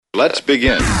Let's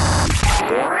begin.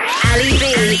 Ali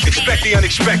B. Expect the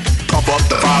unexpected. Pump up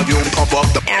the volume, pump up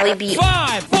the... Ali B.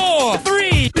 5, 4,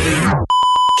 3. Let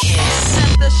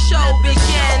the show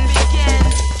begin.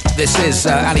 This is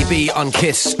Ali B on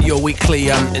Kiss, your weekly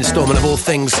instalment of all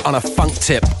things on a funk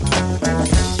tip.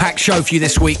 Packed show for you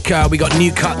this week. We got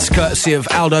new cuts courtesy of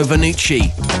Aldo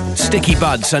Vanucci, Sticky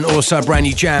Buds, and also a brand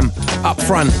new jam up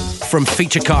front from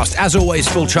Featurecast. As always,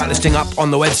 full track listing up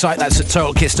on the website. That's at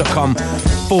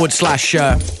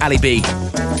totalkiss.com/Ali B.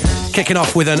 Kicking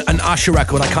off with an Usher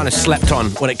record I kind of slept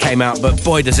on when it came out, but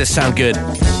boy, does this sound good.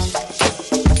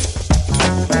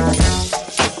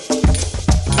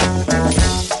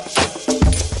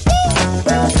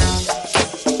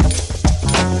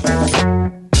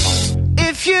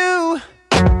 If you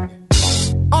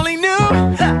only knew,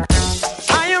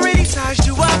 I already sized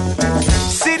you up.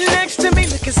 Sitting next to me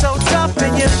looking so tough,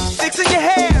 and you're fixing your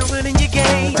hair, running your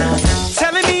game,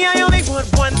 telling me I only want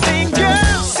one thing,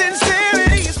 girl.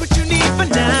 Sincerity is what you need for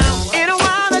now. In a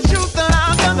while the truth that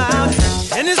I'll come out,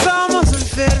 and it's almost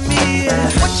unfair to me.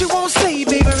 What you won't say,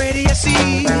 baby, already I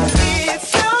see. It's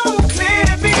so clear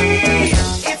to me.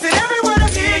 It's in every word I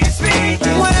hear you speak.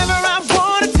 Whatever I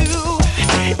wanna do,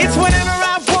 it's whatever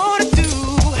I wanna do.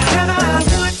 Whatever I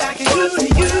want, I can do to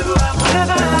you.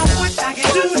 Whatever I want, I can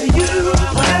do to you.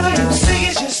 Whatever you say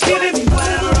is just giving me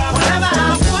whatever I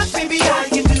want, baby, I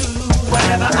can do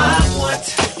whatever I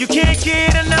want. You can't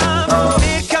get enough.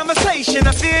 Mid conversation,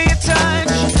 I feel your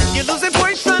touch. You're losing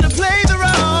points trying to play the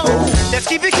role. Let's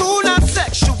keep it cool, not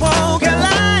sexual. Girl,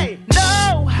 I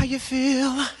know how you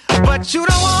feel, but you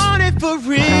don't want it for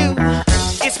real.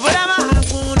 It's whatever I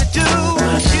wanna do.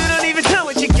 You don't even know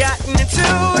what you gotten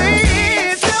into.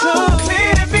 It's so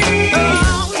clear to me.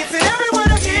 It's in every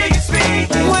word I hear you speak.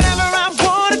 Whatever I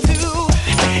wanna do,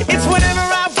 it's whatever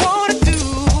I wanna do.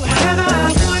 Whatever I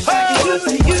want, I can do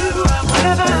to you.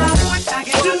 Whatever I want, I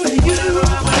can do to you.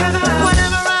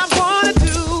 Whatever I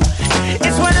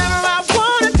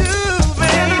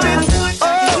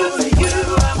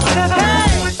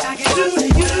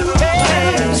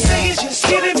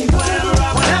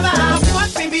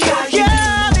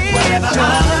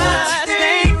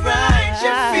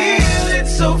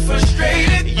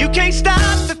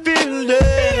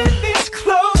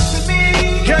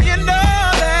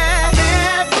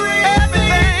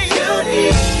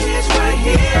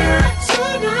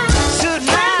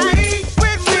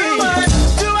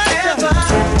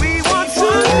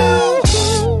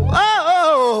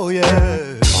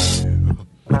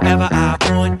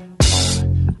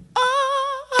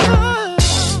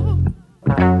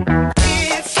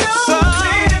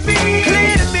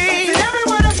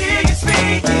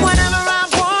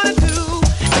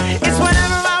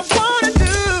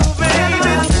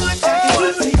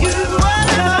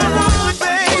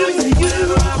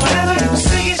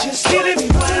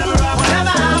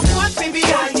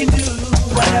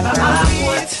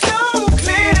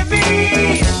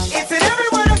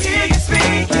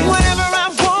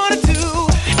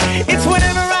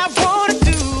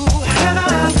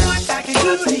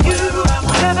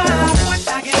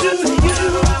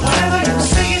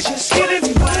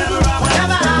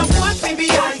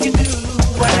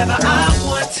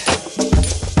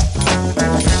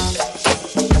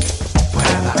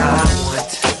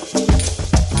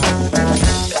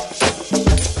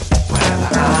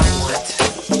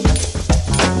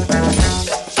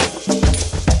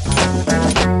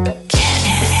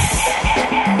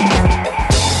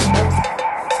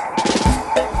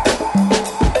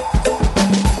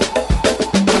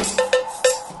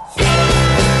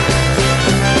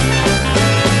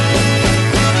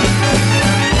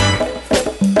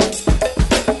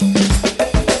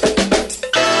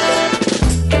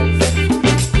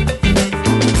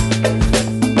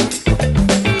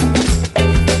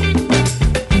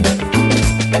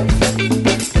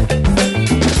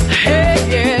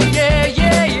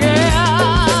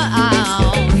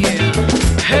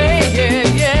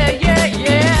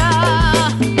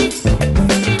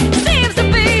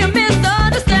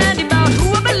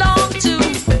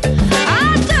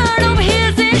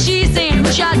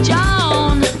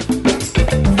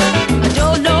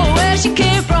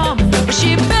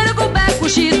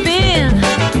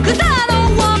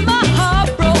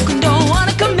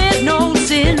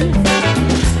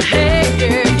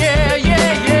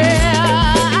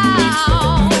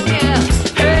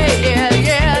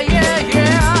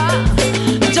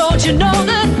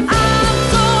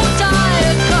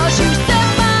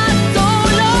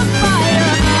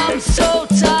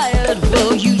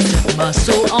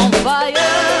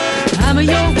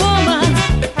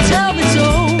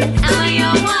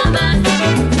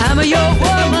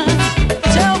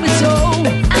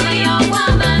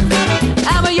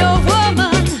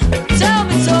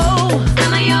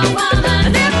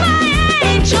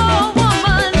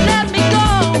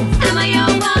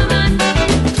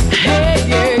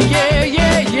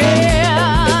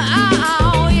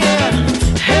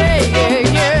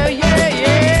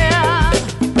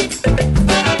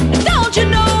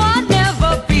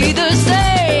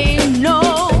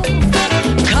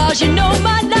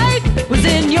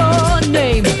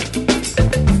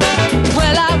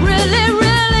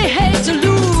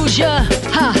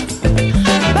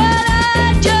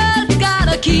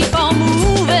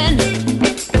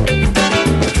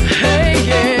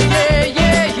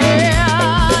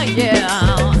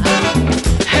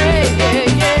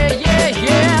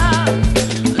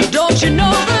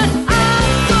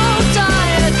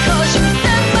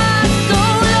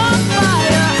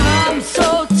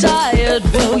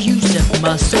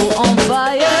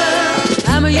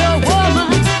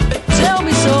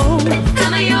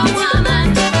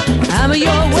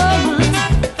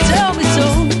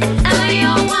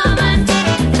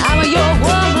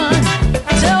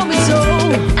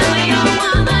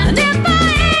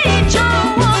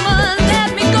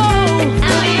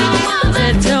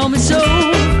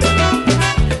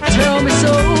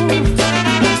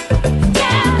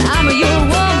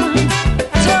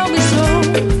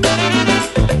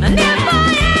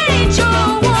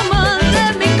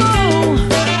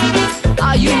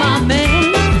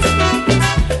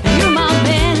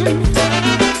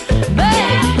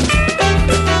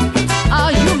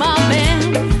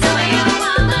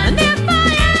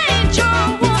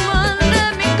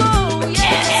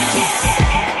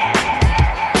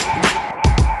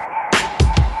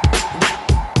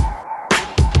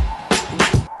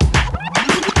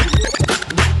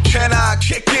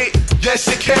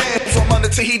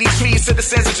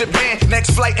Japan.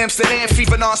 Next flight, Amsterdam,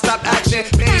 fever non-stop action.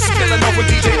 Bass killing over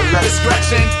DJ, let it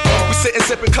scratching. We sitting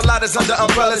sipping coladas under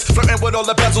umbrellas, flirting with all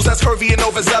the bezels, that's curvy and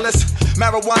overzealous.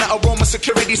 Marijuana aroma,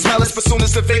 security smell us, but soon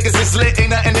as the Vegas is lit,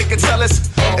 ain't nothing they can tell us.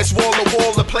 It's wall to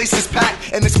wall, the place is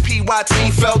packed, and this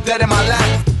PYT fell dead in my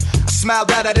lap. I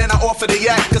smiled at her, then I offered a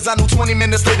yak, cause I knew 20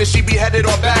 minutes later she'd be headed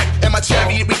or back. And my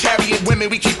chariot, we carry it, women,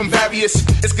 we keep them various.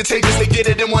 It's contagious, they get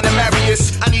it and wanna marry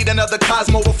us. I need another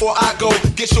Cosmo before I go.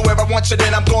 Get you where I want you,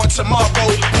 then I'm going tomorrow.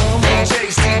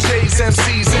 DJs,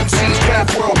 MCs,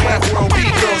 rap world,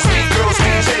 B-girls, DJs,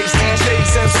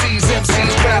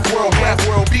 MCs, rap world,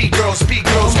 B-girls,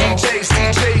 DJs,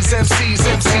 MCs,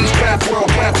 rap world,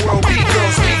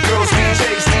 B-girls,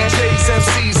 DJs,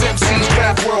 MCs,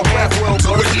 rap world,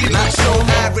 not so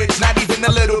average, not even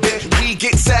a little bit. We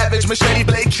get savage, machete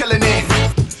blade killing it.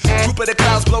 Group of the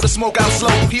clouds blow the smoke out slow.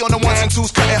 He on the ones and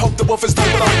twos, cutting, hope the woofers don't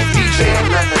blow. DJ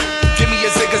 11, give me a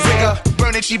zigga,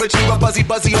 burning cheeba, buzzy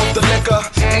off the liquor.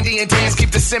 Indian dance,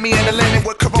 keep the semi and the linen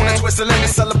with Corona twist the lemon,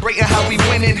 celebrating how we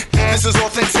winning. This is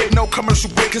authentic, no commercial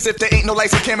break, cause if there ain't no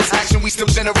lights and cameras action, we still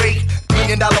generate $1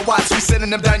 million watts. We sending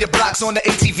them down your blocks on the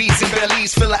ATVs and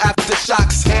Bentleys, feeling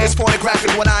aftershocks. It's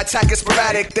pornographic when I attack, it's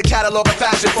sporadic. The catalog of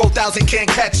fashion, 4,000 can't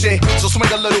catch it. So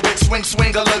swing a little bit, swing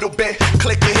a little bit.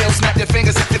 Click your heels, snap your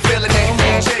fingers if you're feeling it.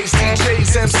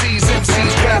 DJs, MCs,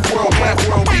 rap world,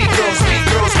 B-girls,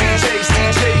 DJs,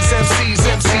 MCs,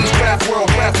 rap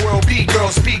world,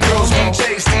 B-girls, DJs,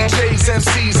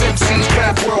 MCs,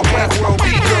 rap world,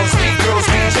 B-girls, DJs,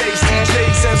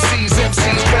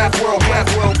 MCs, rap world,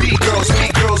 B-girls,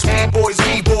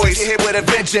 B-boys, get hit with a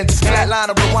vengeance.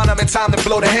 Flatliner, rewind them in time to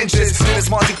blow the hinges. Then it's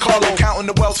Monte Carlo, counting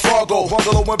the Wells Fargo.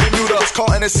 Bungalow in Bermuda, it's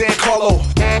caught in the San Carlo.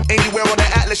 Anywhere on the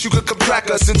Atlas, you could come track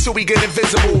us until we get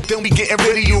invisible. Then we getting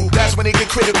rid of you. That's when they get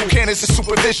critical. Cannons is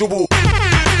super visual.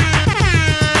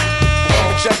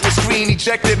 Eject the screen,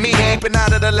 ejected me. Leaping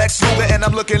out of the Lex Luger and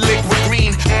I'm looking liquid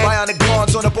green. Bionic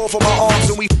blondes on the both of my arms.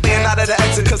 And we f***ing out of the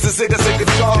exit cause the zigga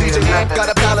charm. DJ got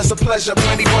a balance of pleasure.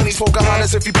 Plenty bunnies,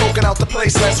 Pocahontas if you poking out the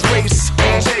place. Let's race.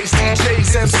 DJs,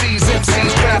 MCs,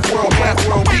 rap world,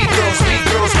 B-girls,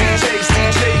 DJs,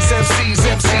 MCs,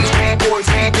 B-boys,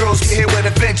 B-girls, get here with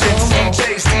a vengeance.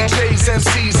 DJs,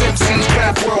 MCs,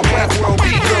 rap world,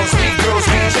 B-girls,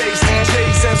 DJs,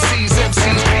 MCs,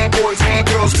 B-boys,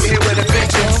 B-girls, get here with a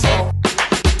vengeance.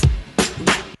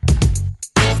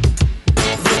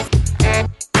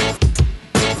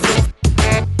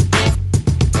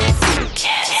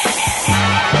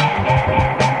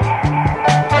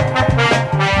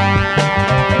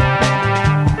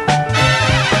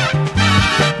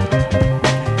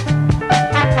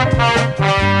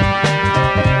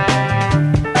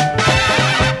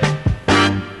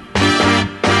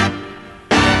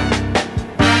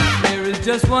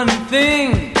 Just one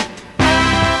thing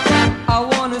I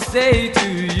wanna say to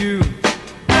you.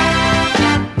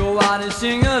 Go out and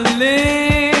sing a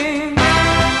ling.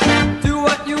 Do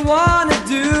what you wanna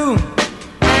do.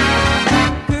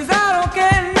 Cause I don't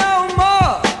care no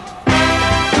more.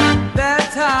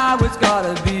 That's how it's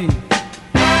gotta be.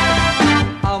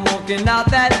 I'm walking out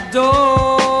that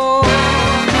door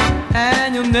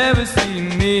and you'll never see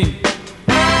me.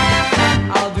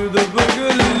 I'll do the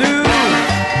boogaloo.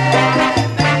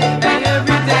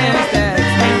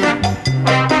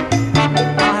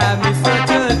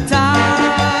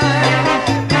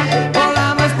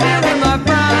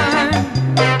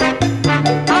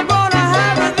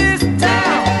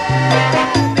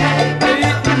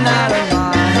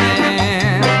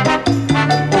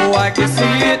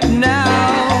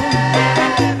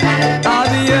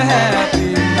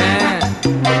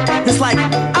 It's like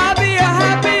I've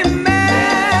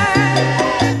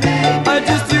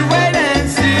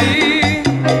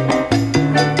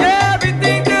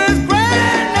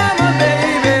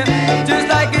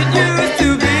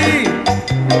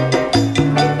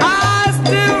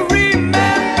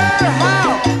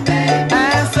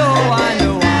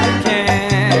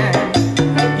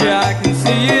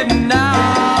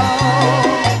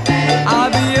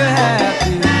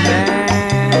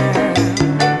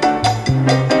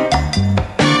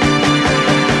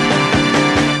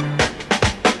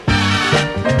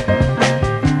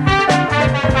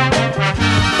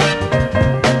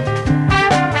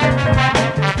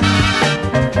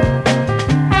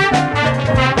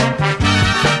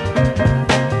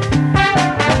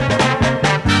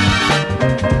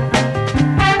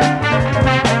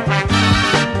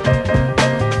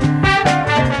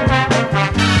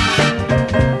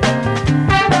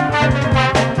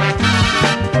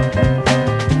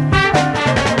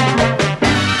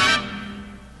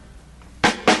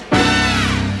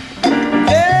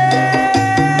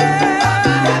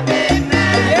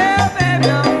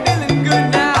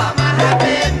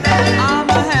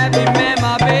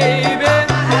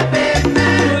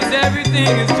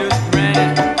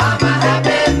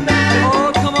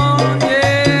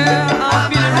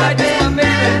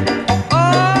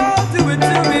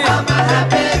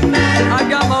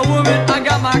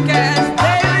my cash,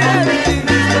 baby, everything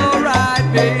is alright,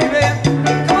 baby.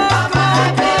 Come on, come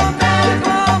on, come on, come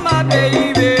on, my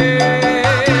baby.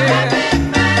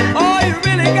 Oh, you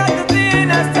really got the thing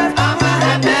that's just my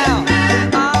mind now.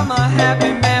 I'm a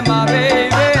happy man, my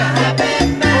baby.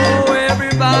 Oh,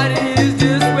 everybody is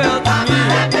just well to me.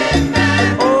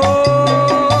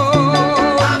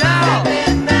 Oh, now,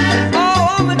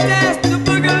 oh, I'ma dance the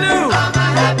boogaloo. I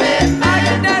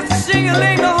can dance the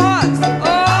shing-a-ling the horse.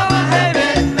 Oh, baby,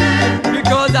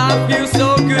 because I feel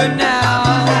so good now.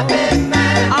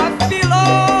 I feel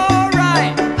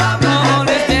alright. Come on,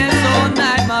 let's dance all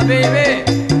night, my baby.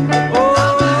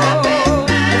 Oh,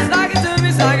 sock it to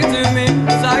me, sock it to me,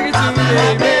 sock it to me,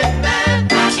 baby.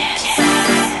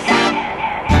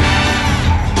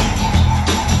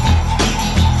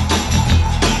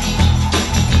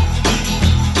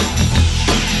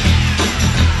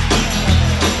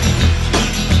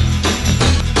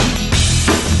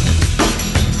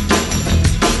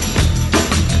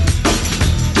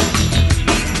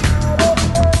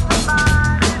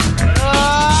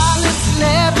 Listen,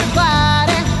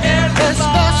 everybody,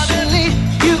 especially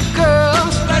you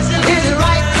girls. Is it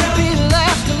right to be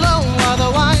left alone while the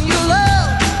one you love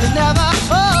is never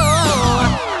home?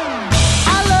 I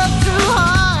love too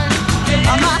hard.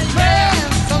 My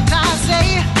friends sometimes say,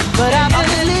 but I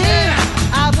believe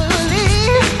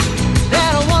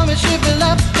that a woman should be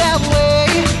left that way.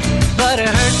 But it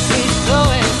hurts me so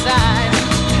inside.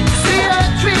 See her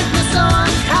treat me so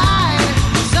unkind.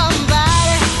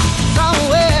 Somebody,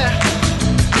 somewhere,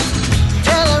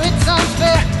 tell her it's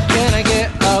unfair. Can I get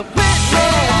a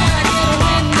witness?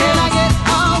 Can I get a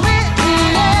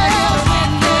witness?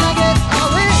 Can I get a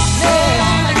witness?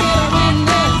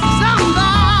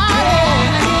 Somebody,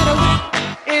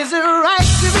 is it right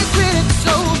to be treated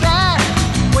so bad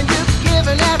when you've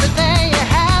given everything you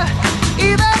have?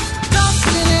 Even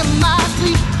something in my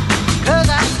sleep, 'cause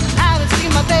I haven't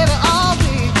seen my baby all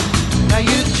week. Now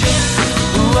you just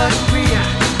who agree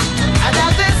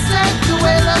that this ain't the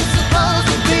way love's supposed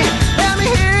to be. Let me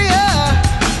hear you.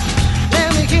 Let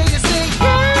me hear you say yeah.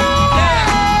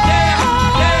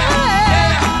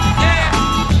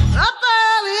 Up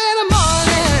early in the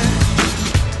morning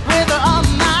with her on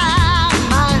my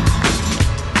mind.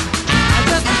 I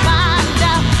just find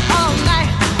out all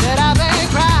night that I've been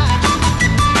crying.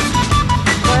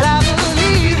 But I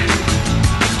believe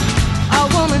a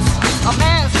woman's a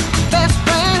man's best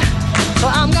friend, so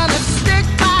I'm gonna stick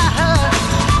by her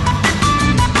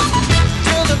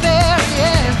till the very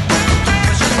end.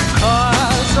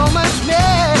 Cause so much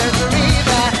misery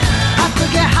that I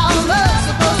forget how love's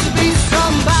supposed to be.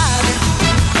 Somebody,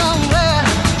 somewhere,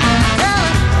 tell her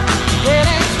it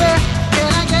ain't fair.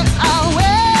 Can I get a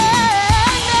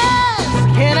witness?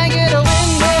 Can I get a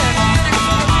witness?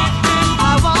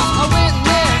 I want a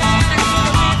witness.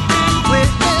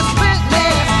 Witness,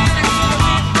 witness.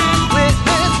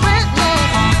 Witness, witness.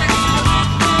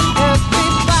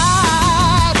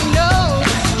 Everybody knows,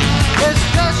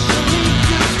 especially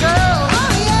you girls.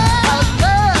 Our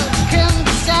love can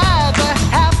be sad, but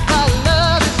half our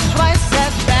love is twice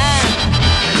as bad.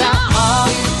 Now all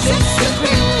you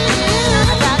disagree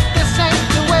that this ain't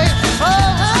the way it's supposed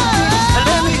to be.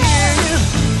 Let me hear you.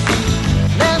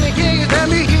 Let me hear you. Let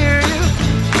me hear you.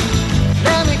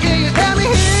 Let me hear you. Let me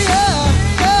hear you.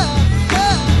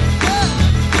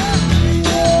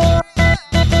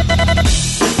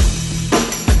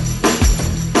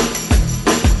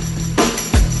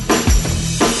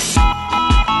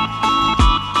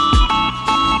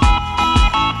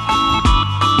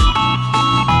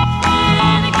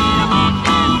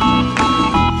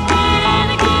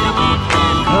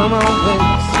 Come on,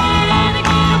 witness.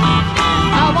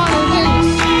 I want a witness.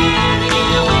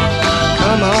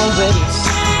 Come on, witness.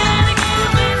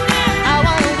 I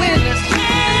want a witness.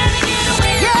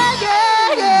 Yeah,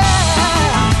 yeah, yeah.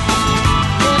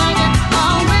 Can I get a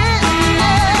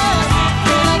witness?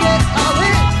 Can I get a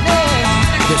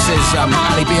witness? This is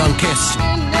Ali B on Kiss.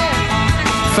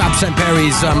 Fab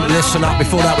Semperi's Listen Up.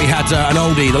 Before that we had an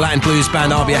oldie, the Latin blues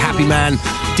band I'll Be a Happy Man.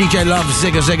 DJ Love,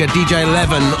 Zigga Zigga, DJ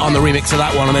 11 on the remix of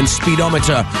that one, and then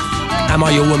Speedometer, Am I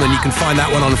Your Woman. You can find that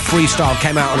one on Freestyle,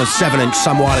 came out on a 7-inch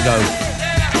some while ago.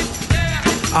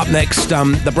 Up next,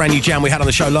 the brand new jam we had on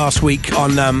the show last week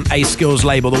on A Skills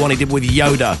label, the one he did with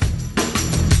Yoda.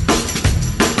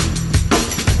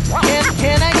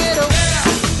 Can I get a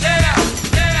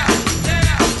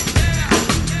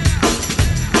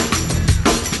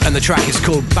And the track is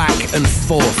called Back and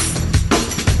Forth.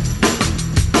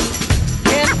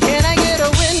 Can I get a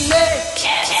witness?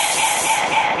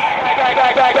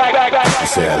 I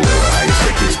say I love how you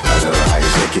shake it, I love how you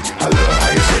shake it, I love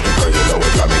how you shake it, 'cause you know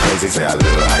it drive me crazy. Say I love how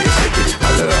you shake it, I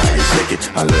love love how you shake it.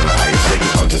 I love how you shake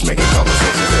it. I'm just making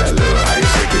conversation. Say I love how you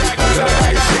shake it. I love how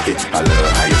you shake it. I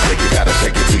love how you shake it. Gotta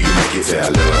shake it till you make it. Say I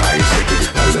love how you shake it.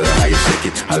 I love how you shake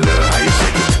it. I love how you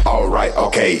shake it. Alright,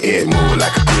 okay, it move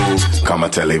like a groove. Come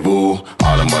and tell it boo.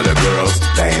 All them other girls,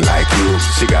 they ain't like you.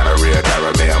 She got a real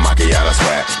caramel macchiato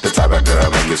swag. The type of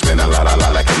girl make you spend a lot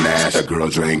like a Nash. That girl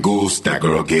drink goose, that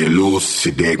girl get loose.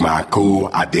 She dig my cool,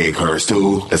 I dig hers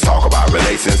too. Let's talk about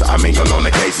relations, I mingle on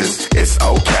the cases. It's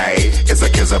okay, it's a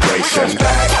consideration.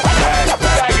 Back and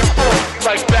forth,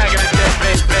 like back in the day.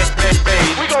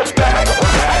 We go back and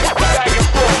forth,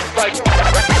 like back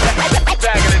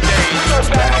in the day. We go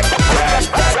back and forth,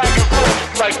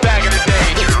 like back in the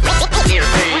day.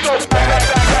 We go back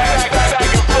and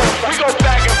forth. We go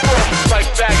back and forth, like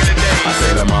back in the day. I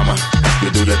say to mama, you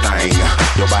do your thing.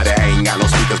 Your body ain't got no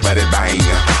speakers, but it bang.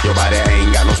 Your body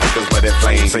ain't got no speakers, but it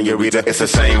flame. Senorita, it's a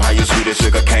shame how you sweet as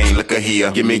sugar cane. Look at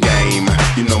here, give me game.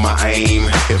 You know my aim.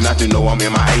 If not, you know I'm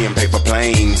MIA and paper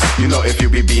planes. You know if you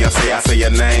be Beyonce, I say your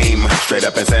name. Straight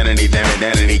up insanity, damn it,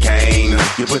 Danity Kane.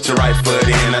 You put your right foot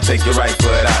in, I take your right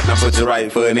foot out. Now put your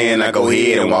right foot in, I go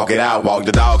ahead and walk it out. Walk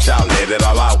the dog, shout, let it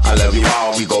all out. I love you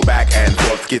all. We go back and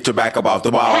forth, get your back up off the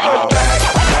wall. We go back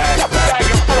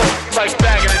and forth, like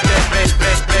back in the day.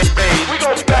 We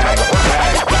go back and forth,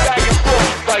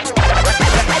 like back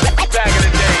in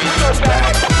the day. We go back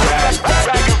and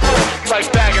forth,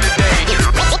 like back in the day.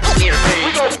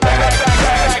 We go back and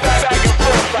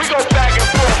forth. We go back and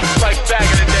forth, like back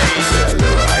in the day. Say I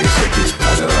love how you shake it.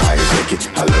 I love how you shake it.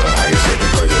 I love how you shake it.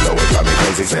 Girl, you know it drive me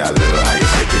crazy. Say I love how you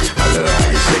shake it. I love how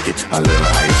you shake it. I love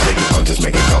how you shake it. I'm just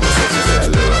making conversation. Say I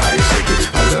love how you shake it.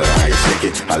 I love how you shake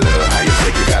it. I love how you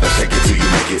shake it. Gotta shake it till you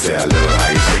make it. Say I love how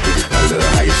you shake it. I love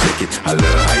how you shake it. I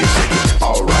love how you shake it.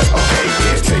 Alright, okay,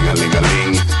 yeah,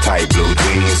 ting-a-ling-a-ling. Tight blue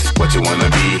jeans, what you wanna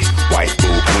be? White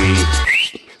boo queen.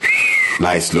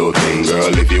 Nice little thing,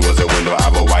 girl. If you was a window, I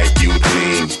would wipe you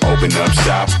clean. Open up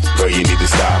shop, girl, you need to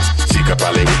stop. She could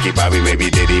probably Ricky Bobby, maybe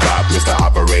Diddy Bop. Mr.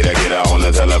 Operator, get her on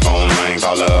the telephone line.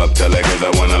 Call her up, tell her 'cause I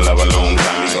wanna love a long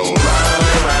time. We go round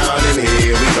and round and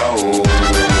here we go.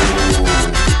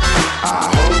 I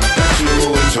hope that you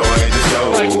enjoy the show.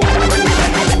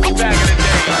 Back in the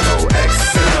day. I go X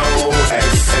and O, X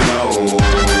and O.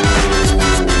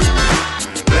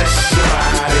 Bless your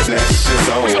body, bless your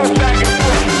soul. We go back and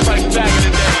forth, like back in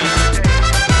the day.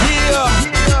 Yeah,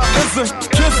 listen.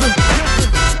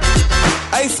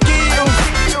 Hey, Skill,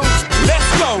 let's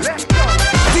go.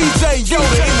 DJ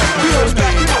Yoda in the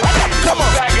building. Come on.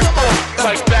 Back and forth,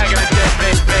 like back in the day.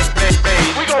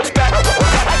 We go back and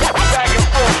forth,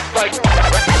 like back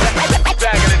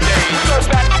in the day. We go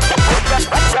back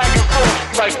and forth,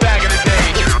 like back in the day.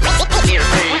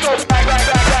 We go back and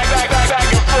forth. We go back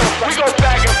and forth. We go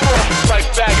back and forth, like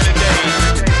back in the day.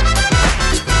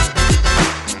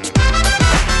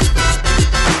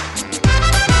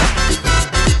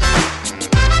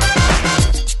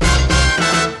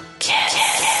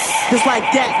 Just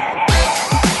like that.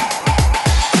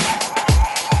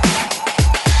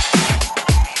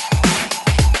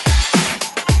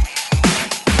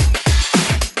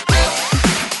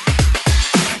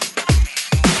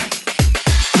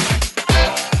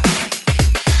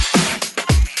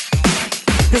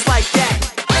 Just like that.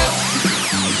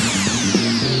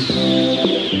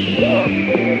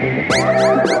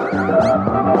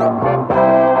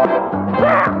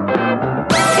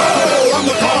 Whoa, I'm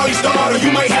the party starter.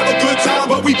 You might have a good time,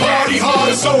 but we party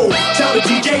harder. So tell the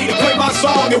DJ to play my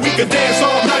song, and we can dance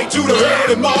all night to the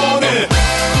early morning.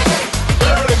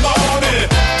 Early morning.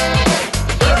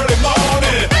 Early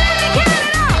morning.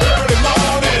 Early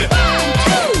morning.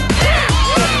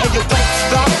 And you don't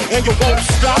stop, and you won't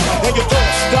stop, and you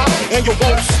don't stop, and you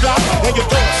won't stop, and you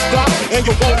don't stop, and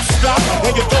you won't stop,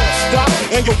 and you don't stop,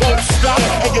 and you won't stop,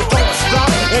 and you don't stop,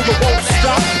 and you won't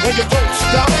stop, and you don't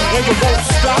stop, and you won't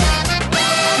stop.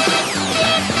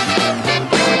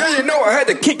 Now you know I had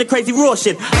to kick the crazy raw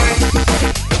shit.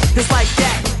 Just like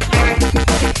that.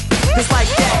 Just like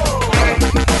that.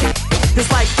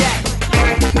 Just like that.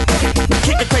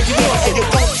 Kick the crazy raw shit. And you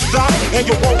won't stop, and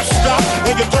you won't stop,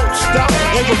 and you don't stop,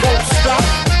 and you won't stop.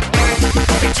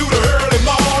 Into the early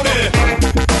morning,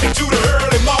 into the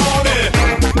early morning,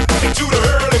 into the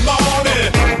early morning,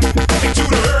 into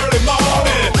the early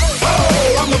morning.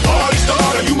 Oh, I'm the party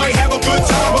starter. You might have a good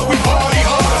time, but we party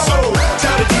harder. So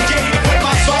tell the DJ to play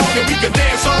my song, and we can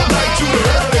dance all night to the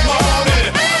early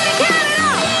morning.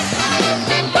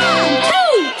 1,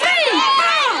 2, 3,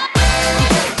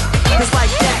 4. Just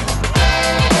like that.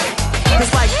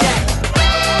 Just like that.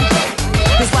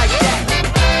 Just like that.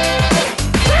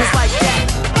 Just like that.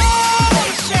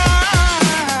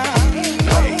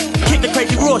 Kick the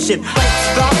crazy raw shit.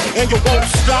 Stop, and you won't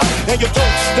stop, and you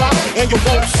don't stop, and you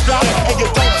won't stop, and you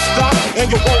don't stop, and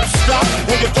you won't stop,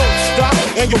 and you don't stop,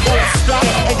 and you won't stop,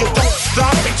 and you don't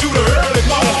stop into the early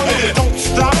morning, and you don't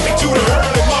stop into the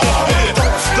early morning, and you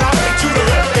don't stop into the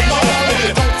early morning, and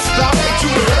you don't stop into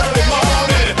the early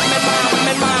morning.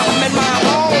 I'm in my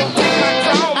home, take my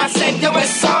chrome, I said yo,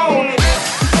 it's on.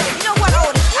 You know what,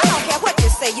 Otis? I don't care what you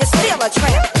say, you're still a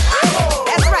tramp.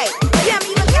 That's right. You haven't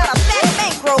even got a fat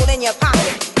bankroll in your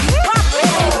pocket. You probably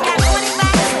only got 25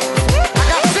 cents. I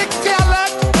got 6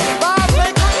 Cadillacs, 5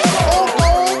 Lakers, old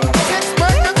gold, 6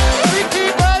 Mercury, 3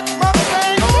 T-Birds,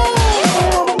 Mustang.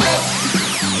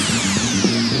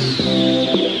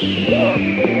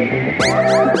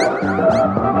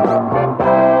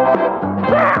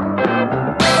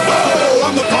 Oh,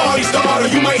 I'm the party starter.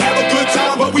 You might have a good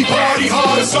time, but we party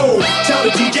harder. So tell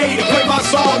the DJ to play my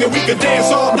song, and we can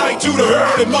dance all night to the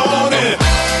early morning.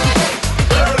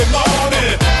 Early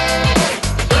morning.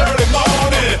 Early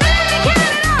morning.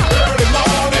 Early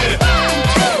morning.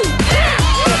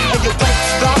 And you don't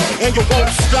stop, and you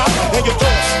won't stop, and you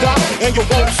don't stop, and you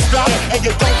won't stop, and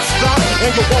you don't stop,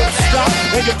 and you won't stop,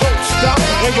 and you don't stop,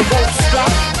 and you won't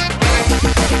stop.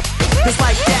 It's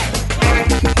like that.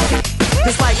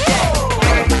 It's like that.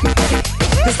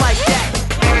 It's like that.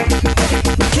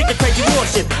 Kick the crazy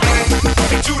worship.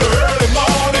 Into the early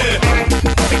morning.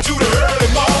 Into the early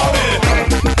morning.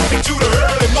 Into the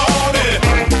early morning.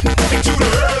 Into the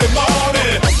early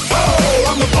morning. Oh,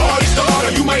 I'm the party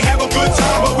starter. You might have a good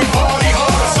time, but we party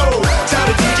harder. So tell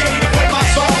the DJ to play my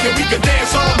song, and we can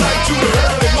dance all night to the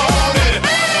early morning.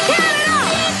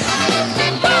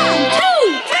 1,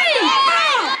 2, 3,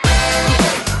 4.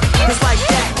 It's like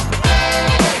that.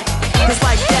 It's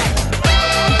like that.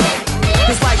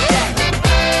 It's like that.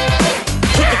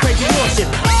 Kick the crazy worship.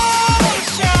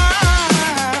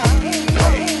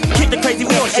 Kick the crazy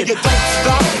worship.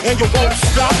 And you don't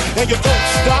stop, and you won't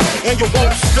stop, and you don't stop, and you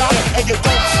won't stop, and you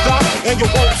don't stop, and you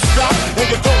won't stop, and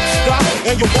you don't stop,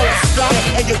 and you won't stop,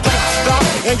 and you don't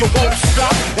stop, and you won't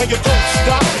stop, and you don't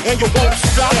stop, and you won't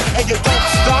stop, and you don't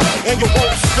stop, and you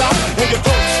won't stop, and you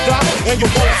don't stop, and you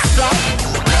won't stop.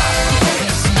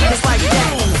 It's like that.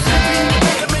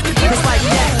 It's like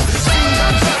that.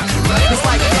 It's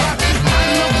like that.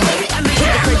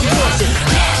 Kick the crazy worship.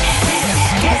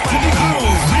 Get to the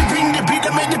groove. We bring the beat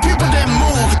and make the people them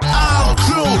move. All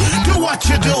crew, do what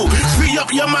you do. Free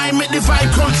up your mind, make the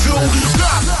vibe come true.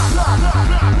 Stop.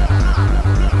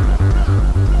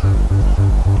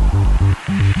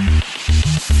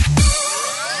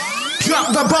 Drop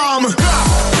the bomb.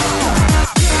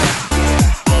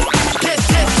 Get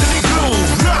to the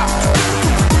groove. Drop.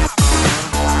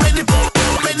 Make the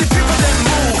people them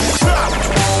move. Drop.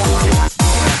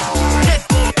 Get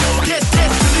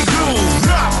to the groove.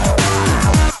 Drop.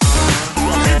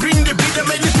 We bring the beat and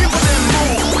make the people them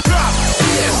move. Drop.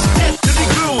 Yes, get to the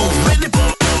groove. Make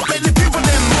the people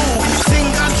them move. Sing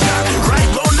and shout,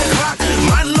 right on the clock.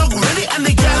 Man look ready and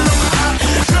the girl look hot.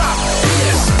 Drop.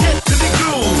 Yes, get to the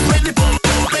groove. Make the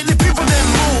people them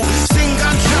move. Sing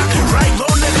and shout, right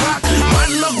on the clock. Man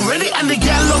look ready and the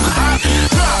girl look hot.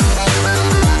 Drop.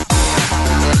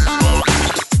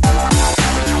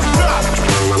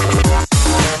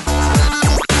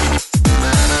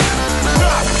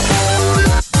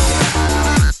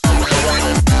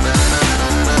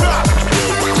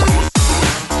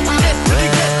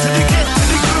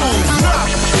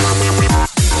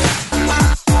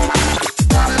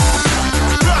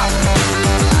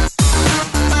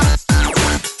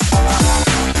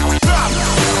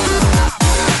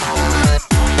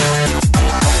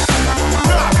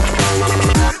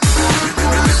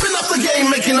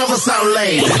 Sound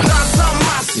late. Dance on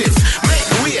massive, make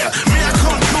weird. Me I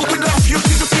come through with a few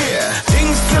things to fear.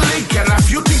 Things to lick and a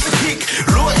few things to kick.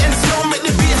 Low and slow, make the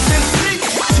bass and stick.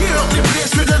 Tear up the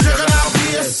place with a juggernaut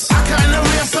bass. I kinda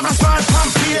race up a start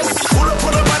pump pace. Pull up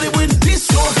on the body with this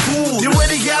so food. The way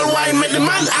the girl wine make the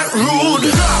man act rude.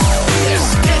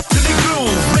 Yes, get to the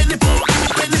groove. Make the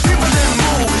people them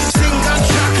move. Sing and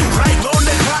track, right on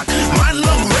the clock. Man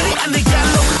look ready and the girl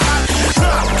look hot.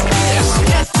 Yes,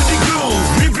 get to the groove.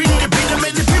 We bring the beat and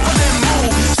make the people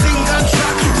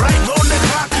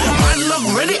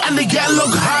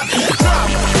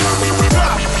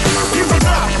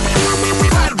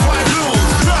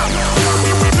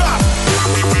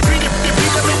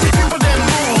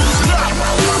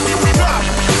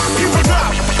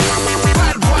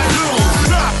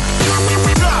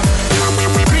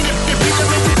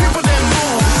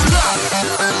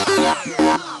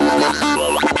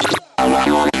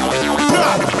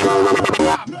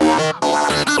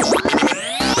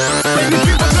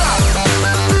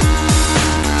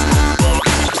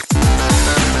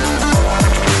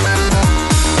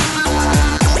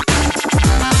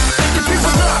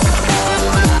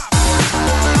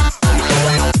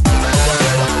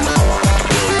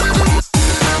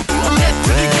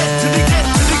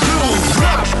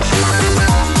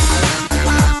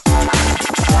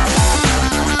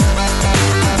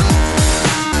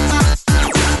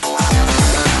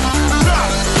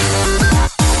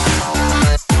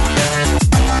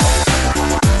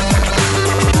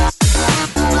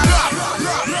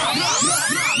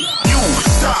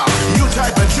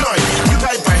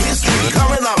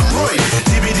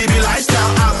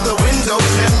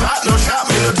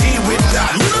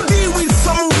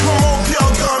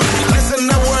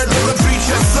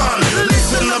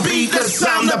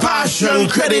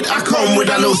credit, I come with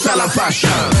a new style of fashion.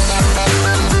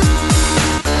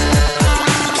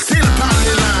 Still on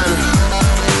the line.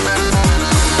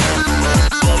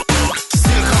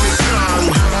 Still coming strong.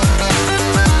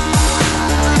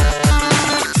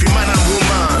 For man and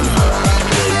woman.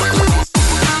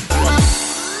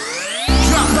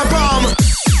 Drop the bomb.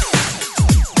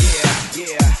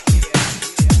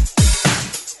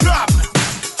 Drop.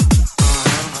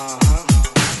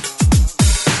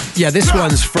 Yeah, this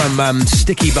one's from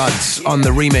Sticky Buds on the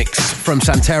remix from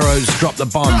Santero's Drop the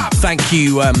Bomb. Thank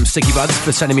you, Sticky Buds,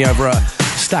 for sending me over a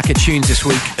stack of tunes this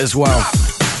week as well.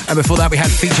 And before that, we had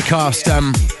Featurecast.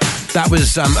 That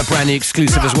was a brand new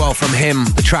exclusive as well from him.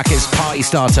 The track is Party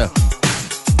Starter.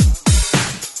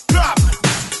 Drop.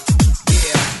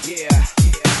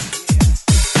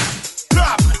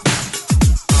 Drop.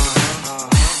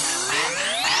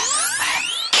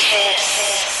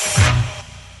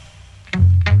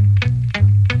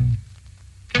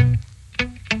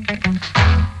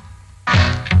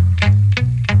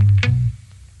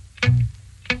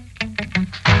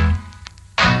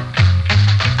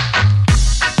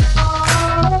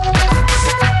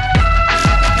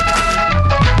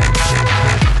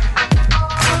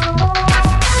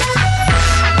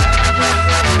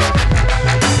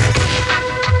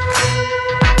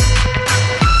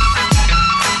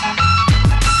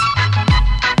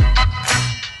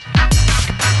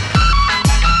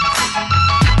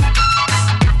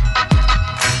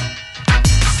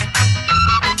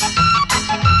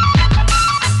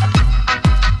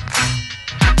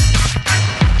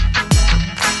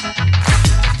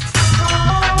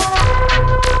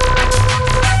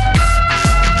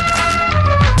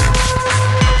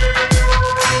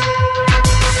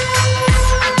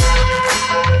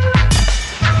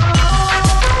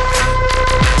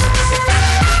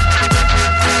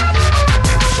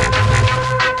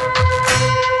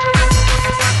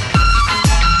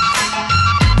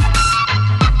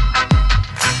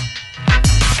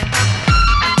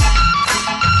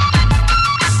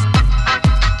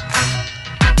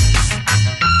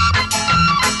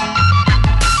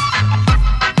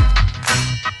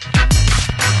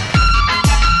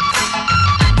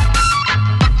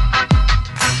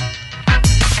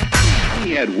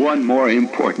 One more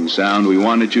important sound we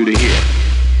wanted you to hear.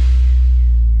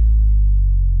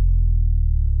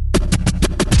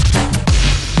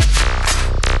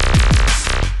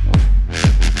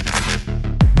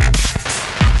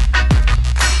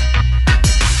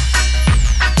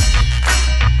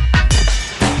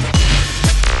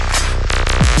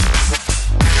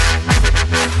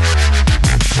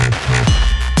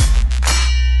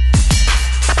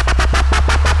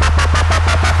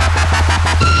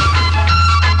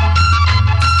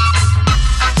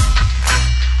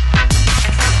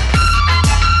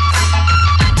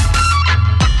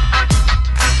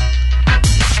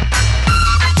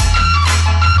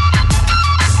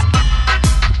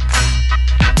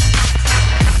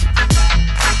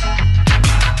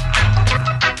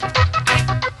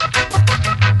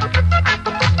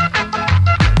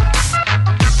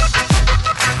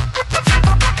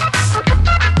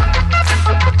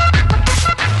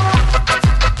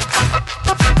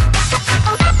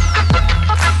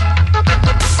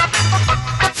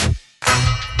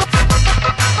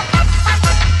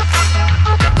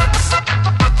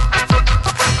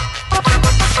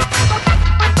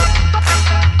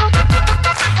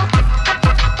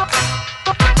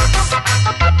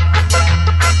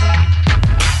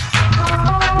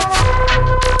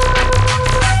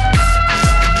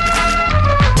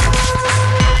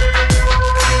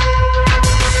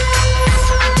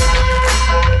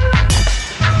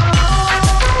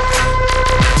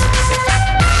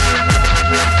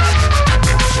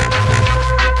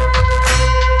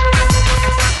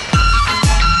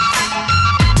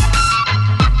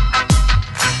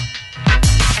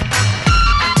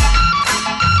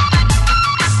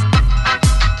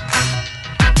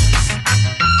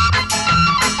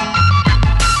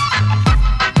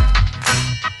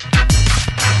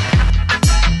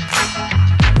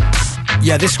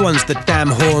 Yeah, this one's the Damn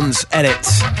Horns edit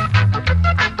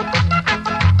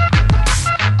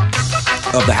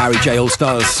of the Harry J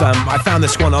All-Stars. I found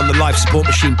this one on the Life Support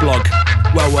Machine blog.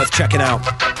 Well worth checking out.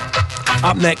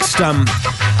 Up next,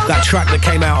 that track that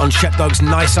came out on Shep Dog's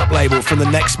Nice Up label from the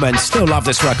Next Men. Still love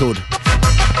this record.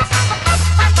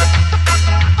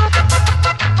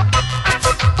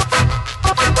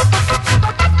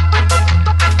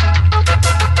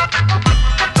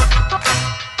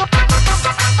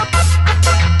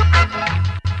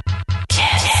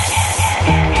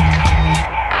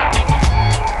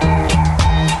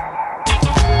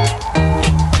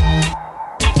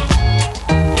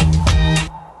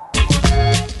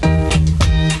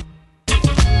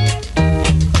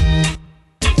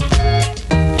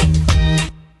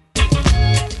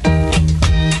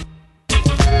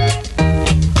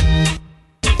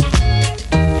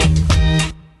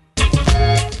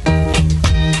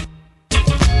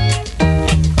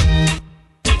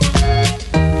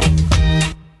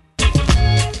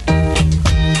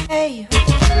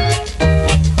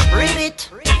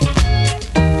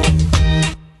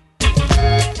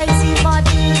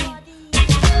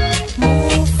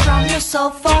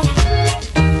 sofa.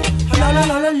 La la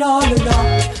la la la la la.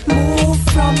 Move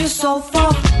from your sofa.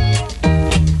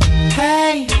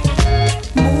 Hey,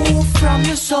 move from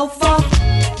your sofa.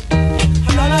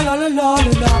 La la la la la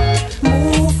la la.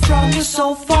 Move from your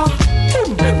sofa.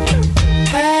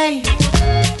 Hey,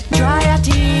 try a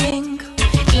thing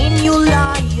in your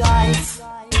life.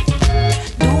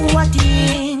 Do a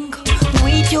thing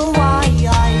with your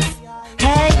wife.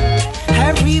 Hey,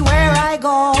 everywhere I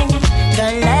go, the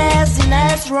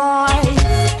laziness rise.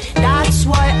 That's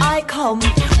why I come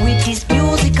with this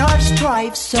musical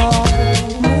strife. So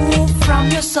move from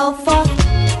your sofa.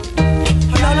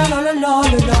 La la la la la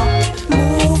la la.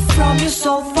 Move from your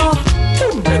sofa.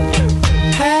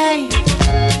 Hey,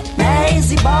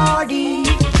 lazy body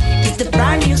is the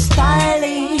brand new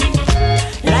styling.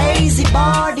 Lazy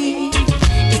body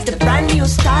is the brand new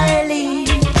styling.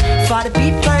 For the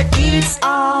people it's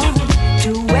on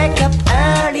to wake up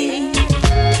early.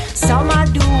 Some are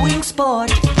doing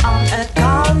sport on a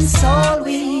console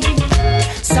Wii.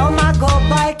 Some are go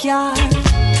backyard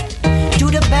to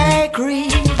the bakery.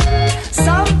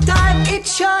 Sometimes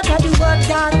it's short I do work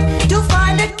that to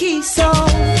find the key. So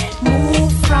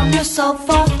move from your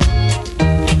sofa.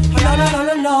 La la la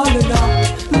la la la la.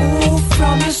 Move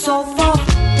from your sofa.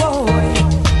 Boy.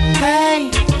 Hey,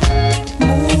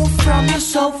 move from your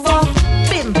sofa.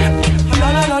 Bim. La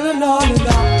la la la la la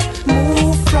la.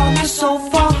 Move from your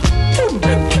sofa.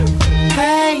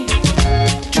 Hey,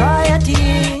 try a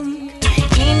thing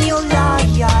in your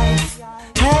life.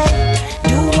 Hey,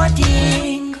 do a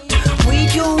thing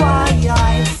with your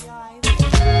wife.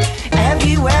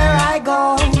 Everywhere I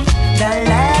go, the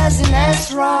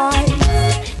laziness rise.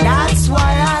 That's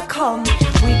why I come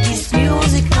with this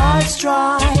musical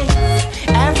strife.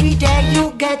 Every day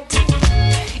you get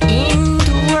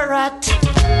into a rut.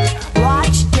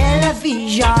 Watch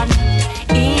television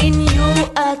in your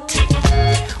hut.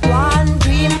 One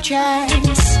dream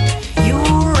chance, you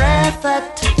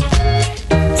effort.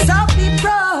 So be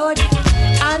proud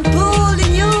and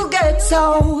pulling you get. So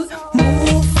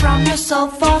move from your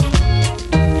sofa.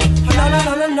 La la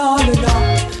la la la la la.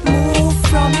 Move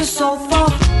from your sofa.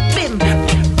 Bim.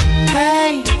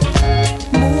 Hey,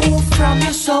 move from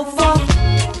your sofa.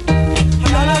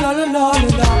 La la la la la la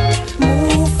la.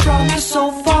 Move from your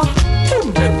sofa.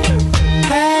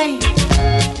 Hey,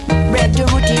 break the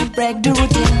routine, break the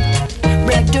routine.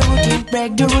 Break the routine,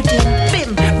 break the routine. Bim,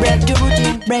 break the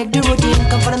routine, break the routine.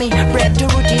 Come follow me. Break the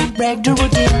routine, break the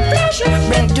routine.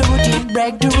 Break the routine,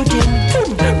 break the routine.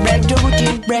 Break the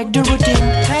routine, break the routine.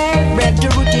 Hey, break the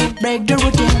routine, break the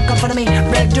routine. Come follow me.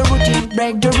 Break the routine,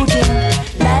 break the routine.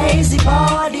 Lazy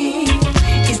body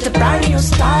is the brand new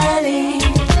styling.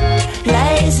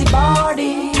 Lazy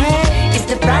body is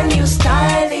the brand new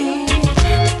styling.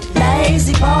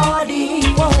 Lazy body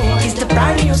is the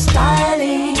brand new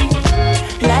styling.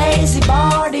 Lazy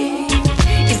body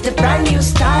is the brand new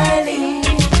styling.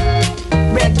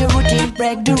 Break the routine,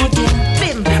 break the routine.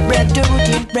 Bim, break the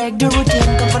routine, break the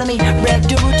routine. Come follow me. Break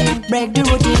the routine, break the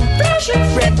routine.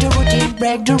 Break the routine,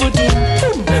 break the routine.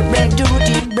 Break the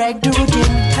routine, break the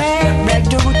routine. Hey, break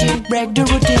the routine, break the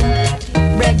routine.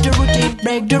 Break the routine,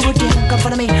 break the routine. Come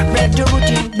follow me. Break the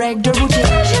routine, break the routine.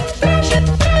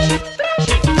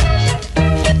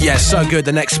 Yeah, so good.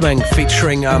 The Next Men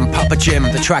featuring Papa Jim.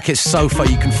 The track is Sofa.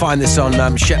 You can find this on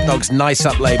Shep Dog's Nice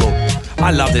Up label.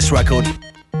 I love this record.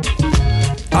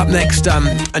 Up next,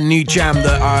 a new jam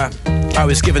that I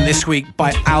was given this week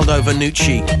by Aldo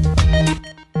Vanucci.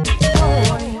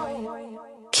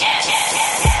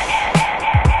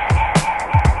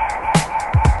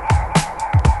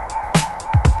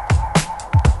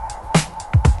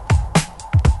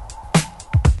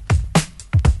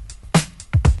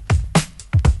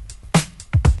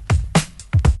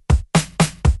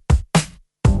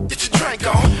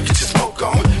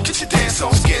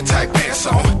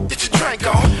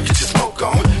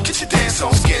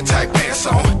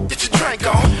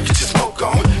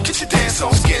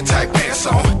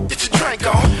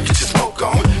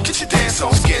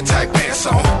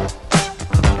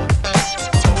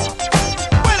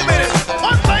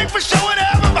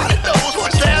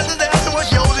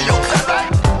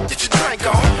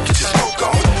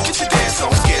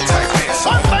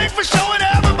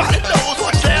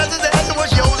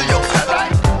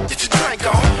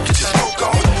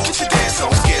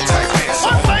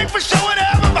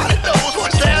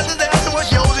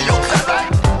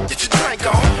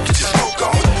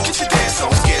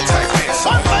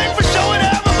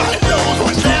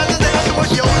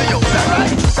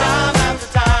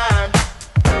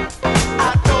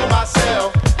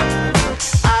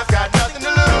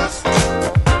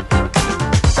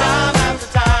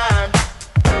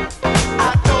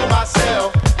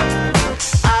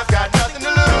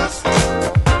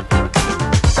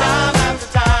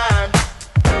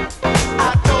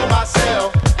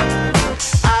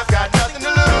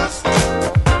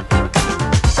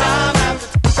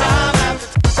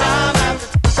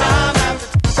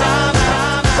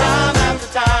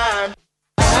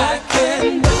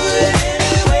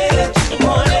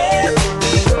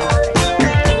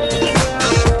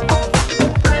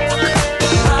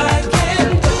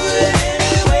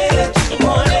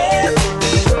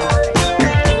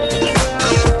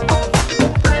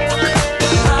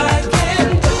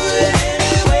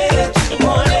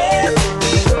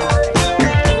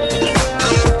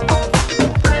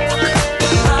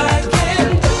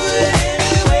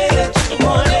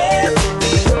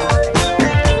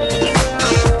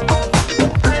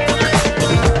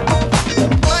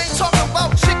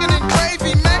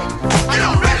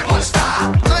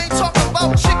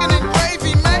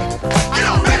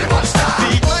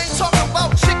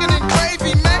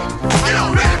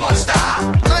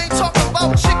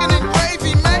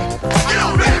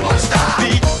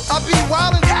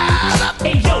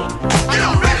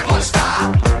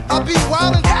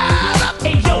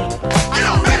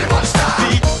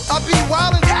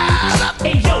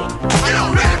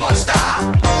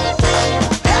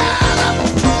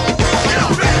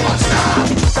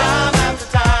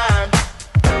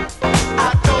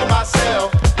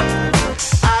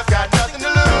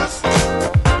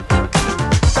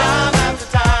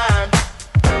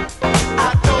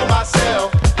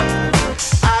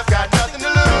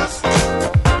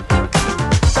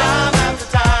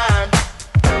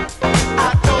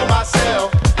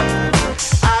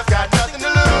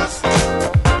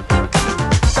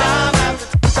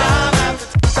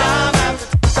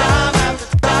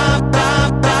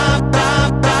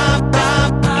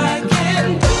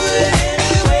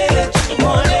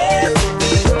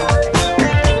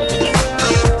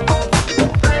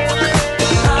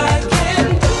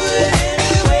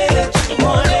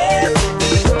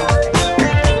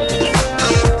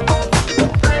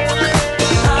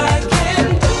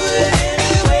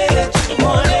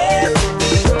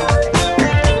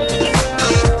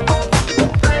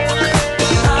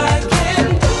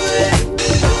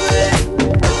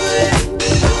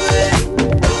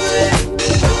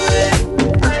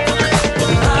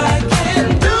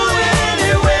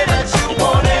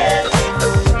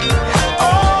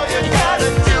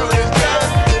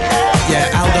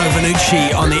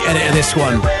 this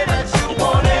one.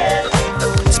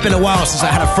 It's been a while since I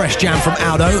had a fresh jam from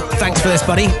Aldo. Thanks for this,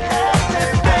 buddy.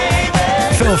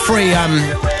 Feel free,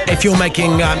 if you're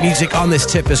making music on this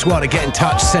tip as well, to get in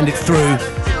touch, send it through.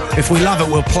 If we love it,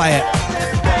 we'll play it.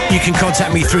 You can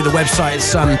contact me through the website.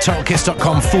 It's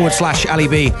totalkiss.com/Ali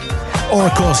B. Or,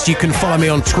 of course, you can follow me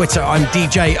on Twitter. I'm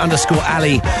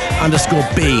DJ_Ali_B.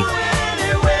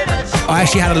 I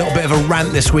actually had a little bit of a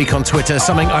rant this week on Twitter,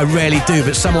 something I rarely do,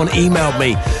 but someone emailed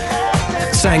me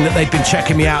saying that they'd been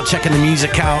checking me out, checking the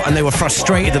music out, and they were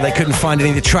frustrated that they couldn't find any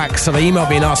of the tracks. So they emailed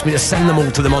me and asked me to send them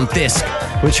all to them on disc,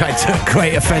 which I took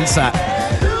great offense at.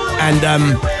 And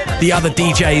the other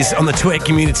DJs on the Twitter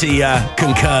community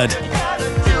concurred.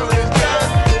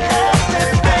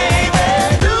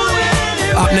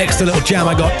 Up next, a little jam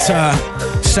I got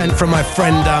sent from my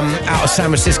friend out of San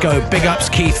Francisco. Big ups,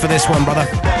 Keith, for this one, brother.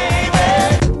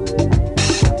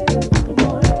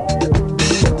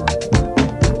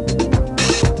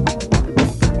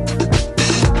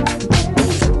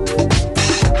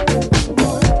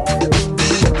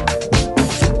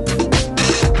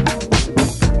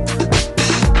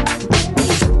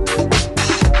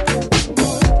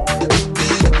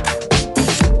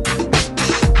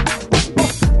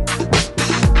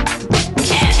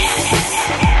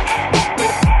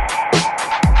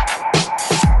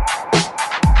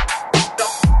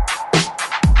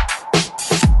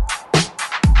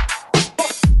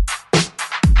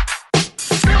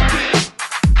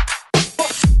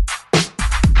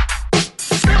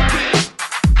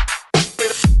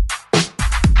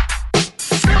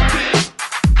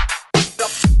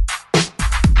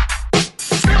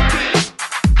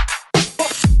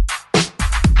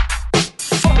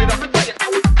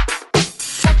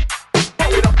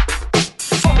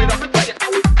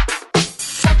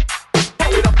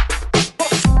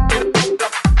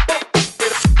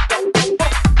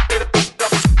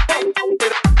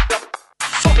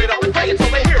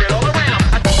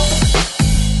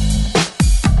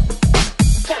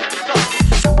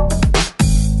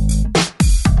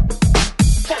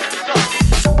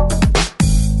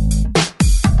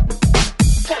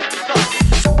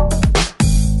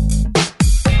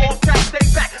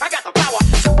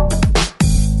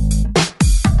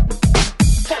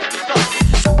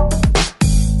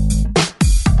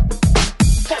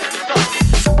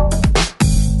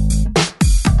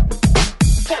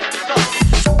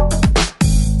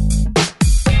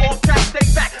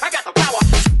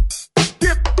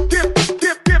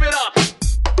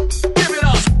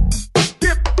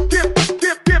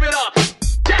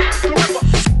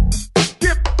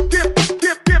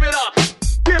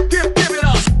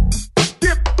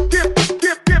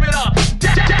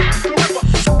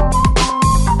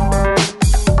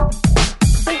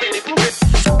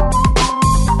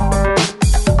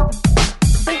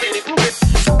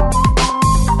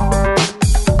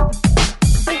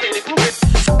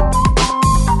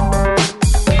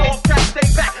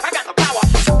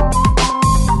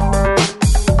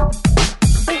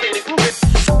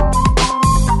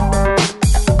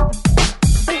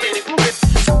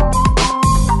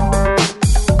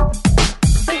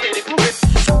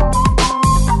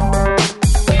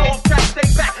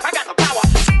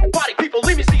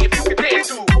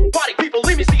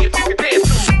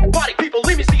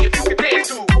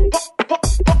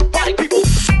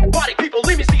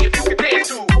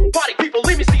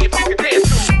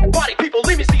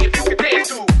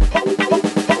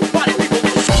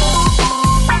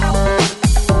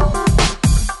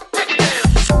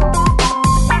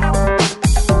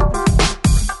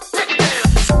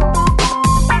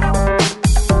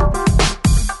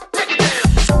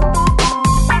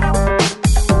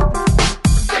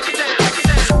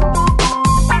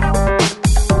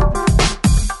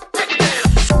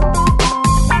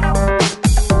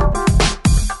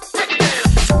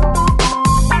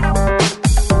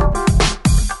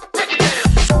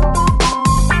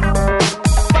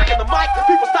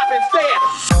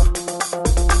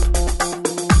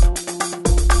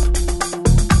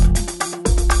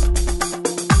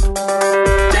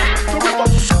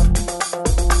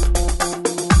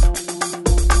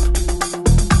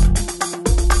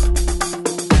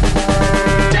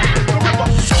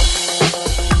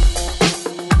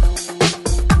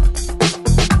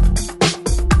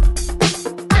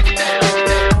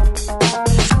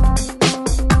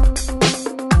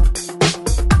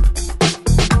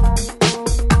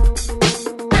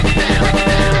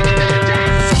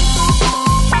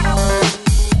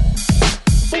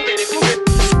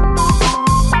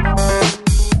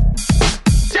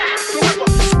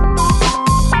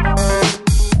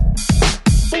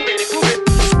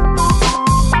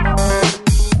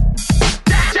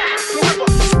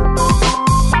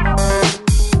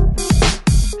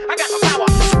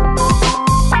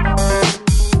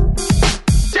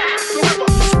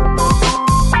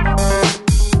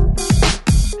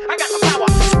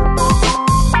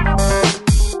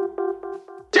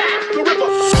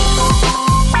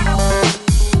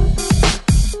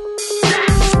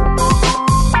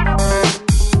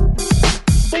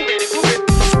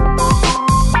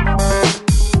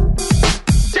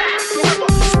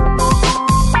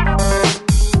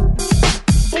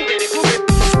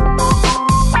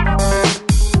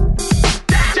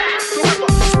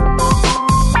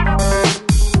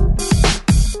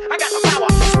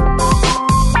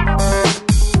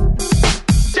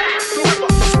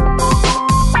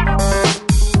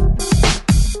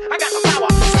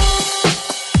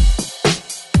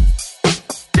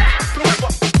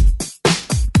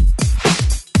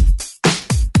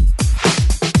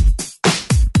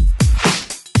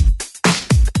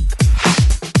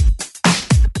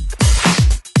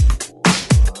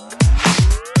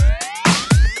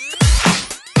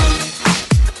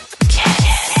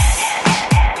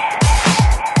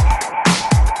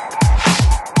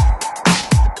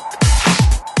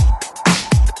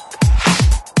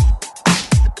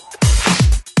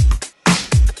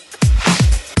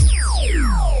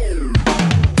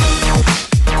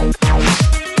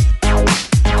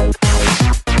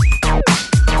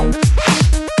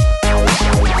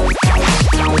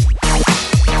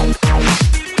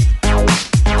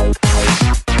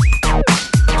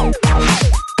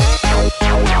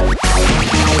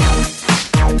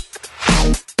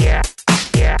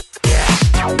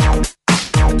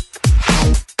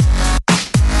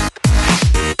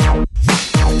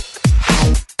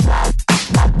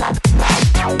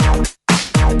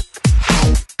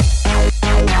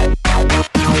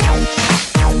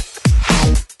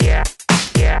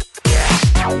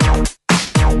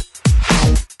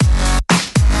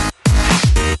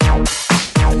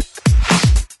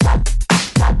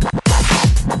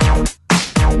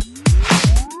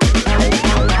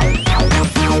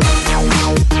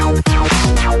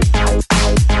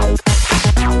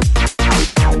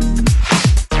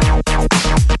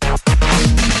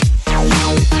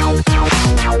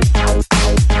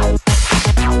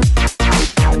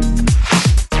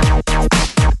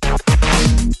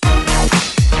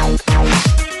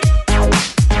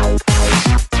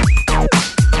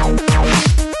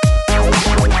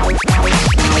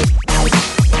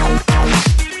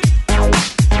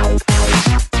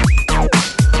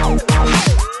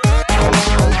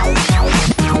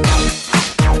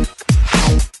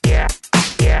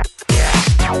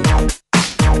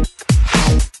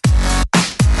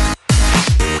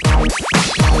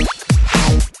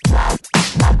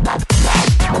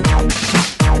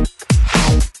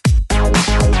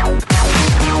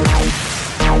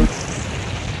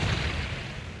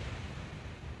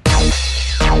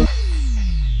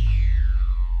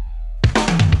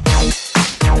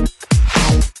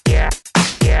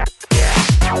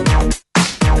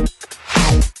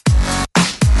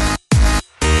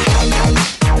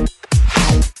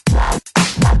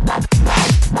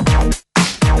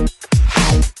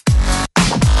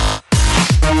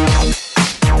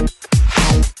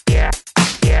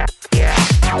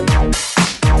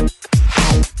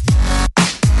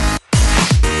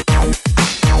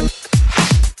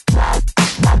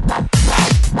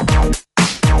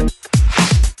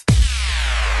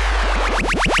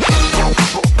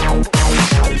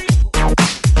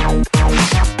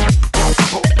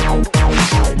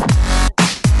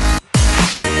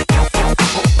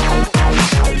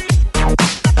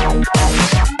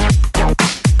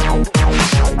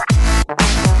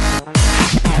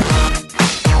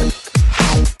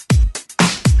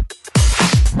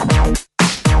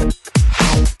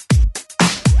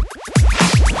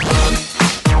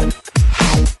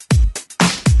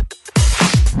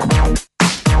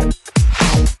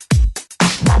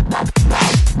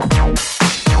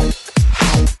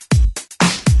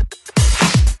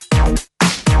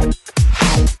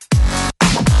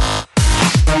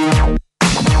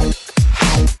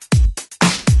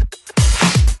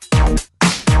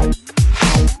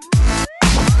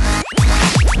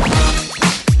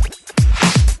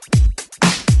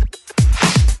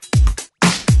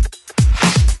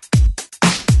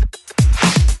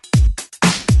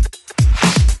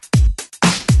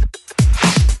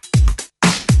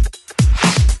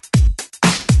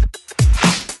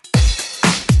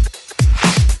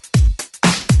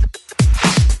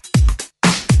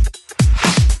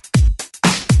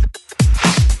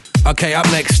 Okay, up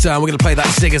next, we're going to play that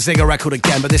Zigga Zigga record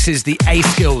again, but this is the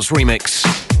A-Skills remix.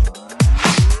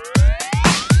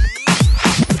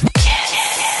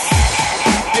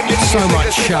 So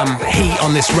much heat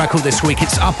on this record this week.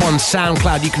 It's up on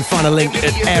SoundCloud. You can find a link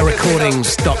at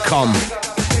airrecordings.com.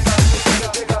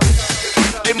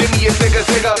 Give me a Zigga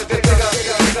Zigga.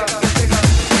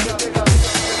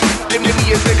 Give me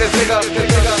a Zigga Zigga.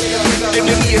 Give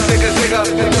me a Zigga Zigga.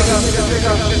 Give me a Zigga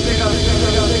Zigga.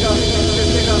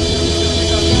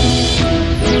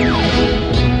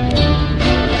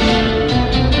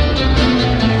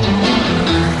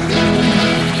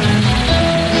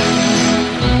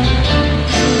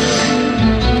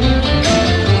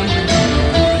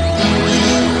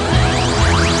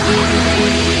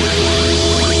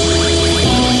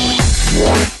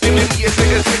 Give me a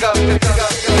Zigga Zigga.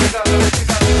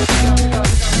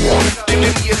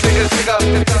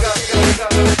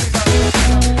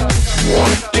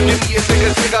 Give me a Zigga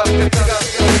Zigga.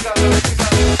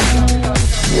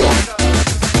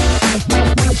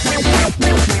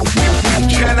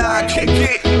 Can I kick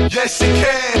it? Yes, you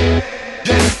can.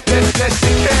 Yes, yes, yes,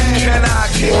 you can. Can I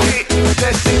kick it?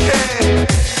 Yes, you can.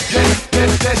 Yes,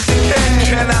 yes, yes, you can.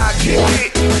 Can I kick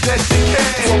it? Yes, you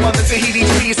can. From Mother Tahiti to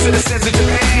the citizens of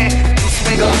Japan, so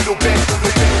swing a little bit.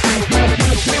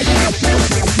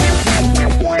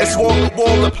 It's wall to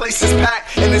wall, the place is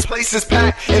packed, and this place is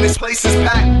packed, and this place is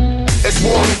packed. It's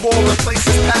wall to wall, the place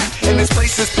is packed, and this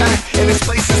place is packed, and this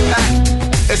place is packed.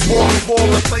 It's wall to wall,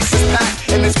 the place is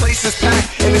packed, and this place is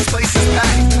packed, and this place is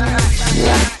packed.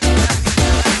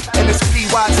 And this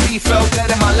BYT fell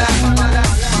dead in my lap.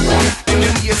 Give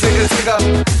me a Zigga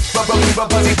Zigga,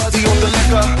 buzzy buzzy on the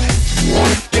liquor.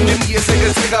 Give me a Zigga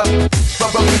Zigga,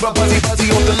 buzzy buzzy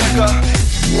on the liquor.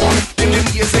 Give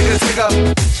me a Zigga Zigga,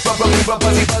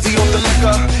 buzzy buzzy on the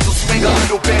liquor. So swing a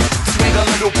little bit,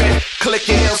 click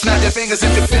your heels, snap your fingers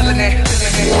if you're feeling it.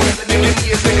 Give me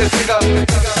a Zigga Zigga.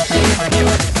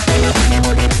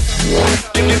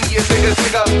 Give me a Zigga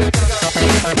Zigga.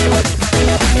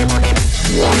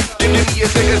 Give me a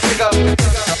Zigga Zigga.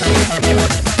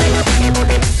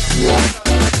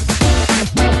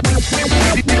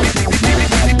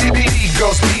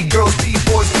 B-girls,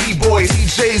 B-boys, B-boys,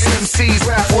 DJs, MCs,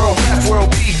 rap world,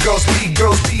 B-girls,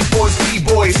 B-boys,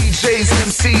 B-boys, DJs,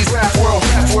 MCs, rap world,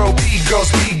 B-girls,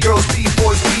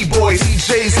 B-boys, B-boys,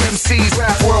 DJs, MCs,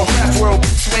 rap world,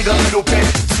 swing a little bit,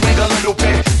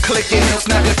 click your heels,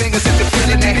 snap your fingers if you're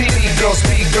feeling it.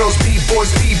 B-girls,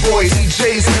 B-boys, B-boys,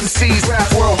 DJs, MCs,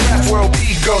 rap world,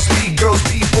 B-girls, B-boys,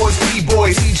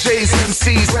 B-boys, DJs,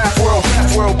 MCs, rap world,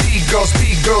 B-girls,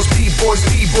 B-boys,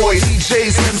 B-boys,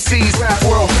 DJs, MCs, rap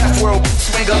world,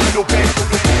 swing a little bit.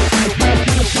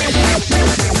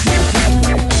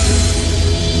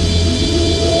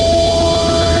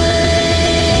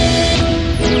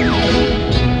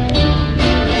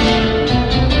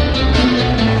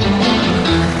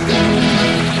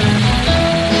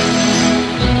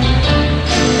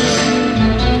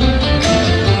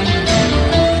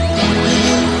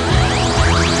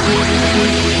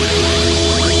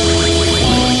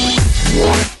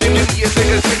 Give me a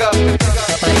Zigga Zigga.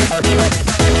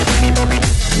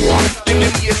 Give me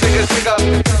a Zigga Zigga.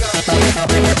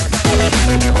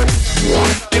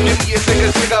 Give me a Zigga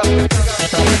Zigga.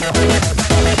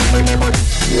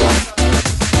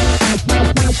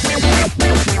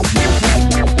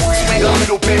 Swing a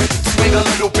little bit,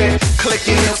 click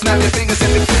your heels, snap your fingers if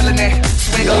you're feeling it.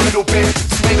 Swing a little bit,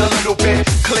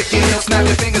 click your heels, snap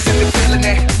your fingers if you're feeling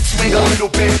it. Swing a little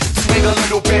bit,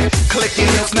 click your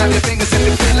heels, snap your fingers if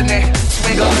you're feeling it.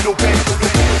 Swing a little bit.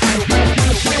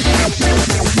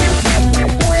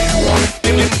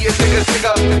 Give me a Zigga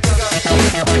Zigga.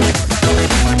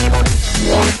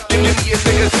 Give me a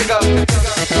Zigga Zigga.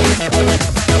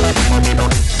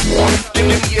 Give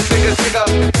me a Zigga Zigga.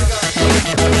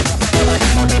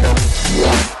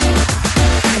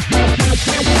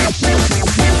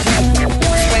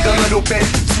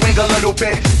 Swing a little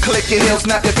bit, click your heels,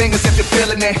 snap your fingers if you're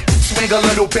feeling it. Swing a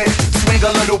little bit,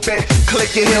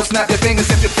 click your heels, snap your fingers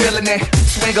if you're feeling it.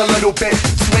 Swing a little bit,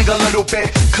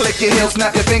 click your heels,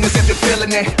 snap your fingers if you're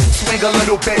feeling it. Swing a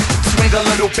little bit,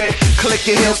 click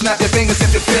your heels, snap your fingers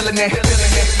if you're feeling it.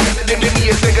 Give me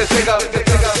a Zigga Zigga.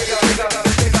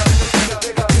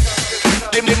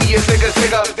 Give me a Zigga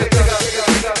Zigga.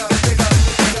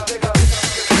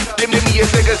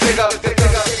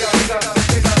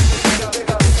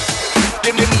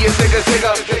 Give me a Zigga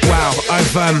Zigga. Wow, I've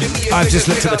I've just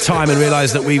looked at the time and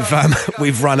realised that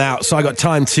we've run out, so I got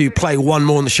time to play one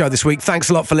more on the show this week. Thanks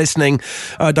a lot for listening.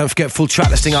 Don't forget, full track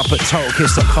listing up at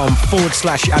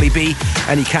totalkiss.com/Ali B,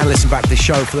 and you can listen back to the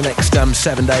show for the next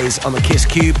 7 days on the Kiss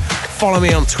Cube. Follow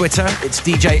me on Twitter. It's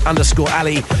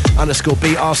DJ_Ali_B.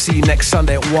 I'll see you next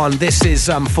Sunday at 1. This is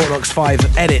Fort Knox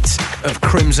 5 edit of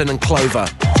Crimson and Clover.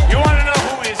 You want to know